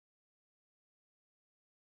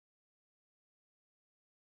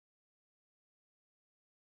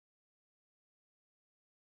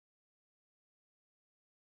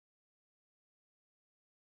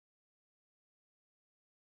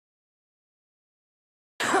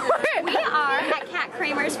We are at Cat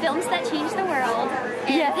Kramer's Films That Change the World,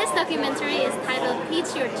 and this documentary is titled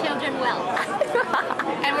Teach Your Children Well.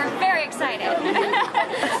 And we're very excited.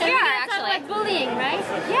 We are actually. Talk about bullying, right?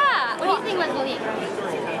 Yeah. What do you think about bullying?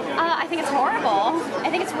 I think it's horrible. I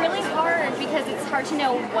think it's really hard because it's hard to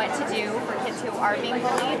know what to do for kids who are being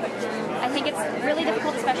bullied. I think it's really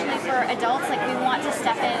difficult, especially for adults. Like, we want to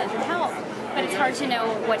step in and help, but it's hard to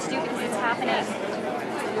know what to do because it's happening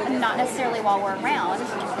not necessarily while we're around.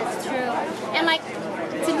 That's true. And like,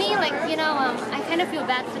 to me, like, you know, I kind of feel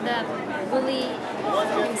bad for the bully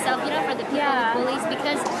himself, you know, for the people who bullies,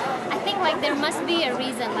 because I think like there must be a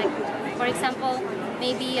reason. Like, for example,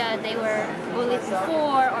 maybe they were bullied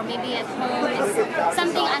before, or maybe at home it's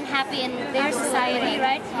something unhappy in their society,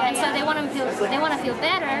 right? And so they want to feel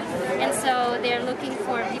better, and so they're looking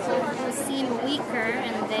for people who seem weaker,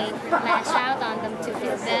 and they lash out on them to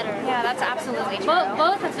feel better. Yeah, that's absolutely true.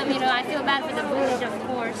 Both of them, you know, I feel bad for the bullied, of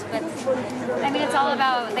course, but I mean, it's all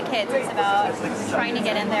about the kids. It's about trying to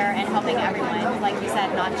get in there and helping everyone, like you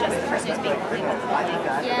said, not just the person who's being bullied, but the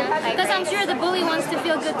bullying. Yeah, because I'm sure the bully wants to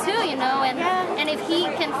feel good too, you know, and if he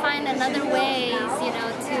can find another ways, you know,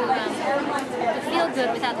 to feel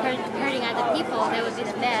good without hurting other people, that would be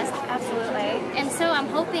the best. Absolutely. And so I'm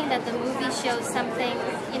hoping that the movie shows something,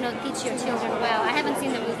 you know, teach your children well. I haven't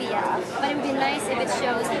seen the movie yet, but it would be nice if it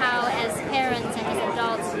shows how, as parents and as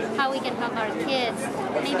adults, how we can help our kids.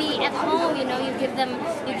 Maybe at home, you know, you give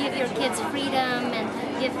your kids freedom and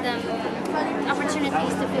give them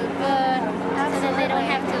opportunities to feel good, so that they don't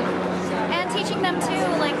have to. And teaching them too,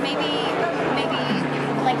 like maybe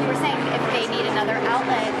like you were saying, if they need another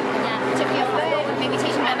outlet to feel good, maybe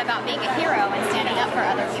teaching them about being a hero and standing up for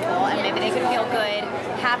other people, and maybe they could feel good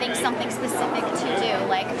having something specific to do.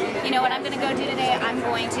 Like, you know what I'm going to go do today? I'm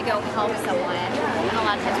going to go help someone. And a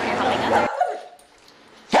lot of times when you're helping others,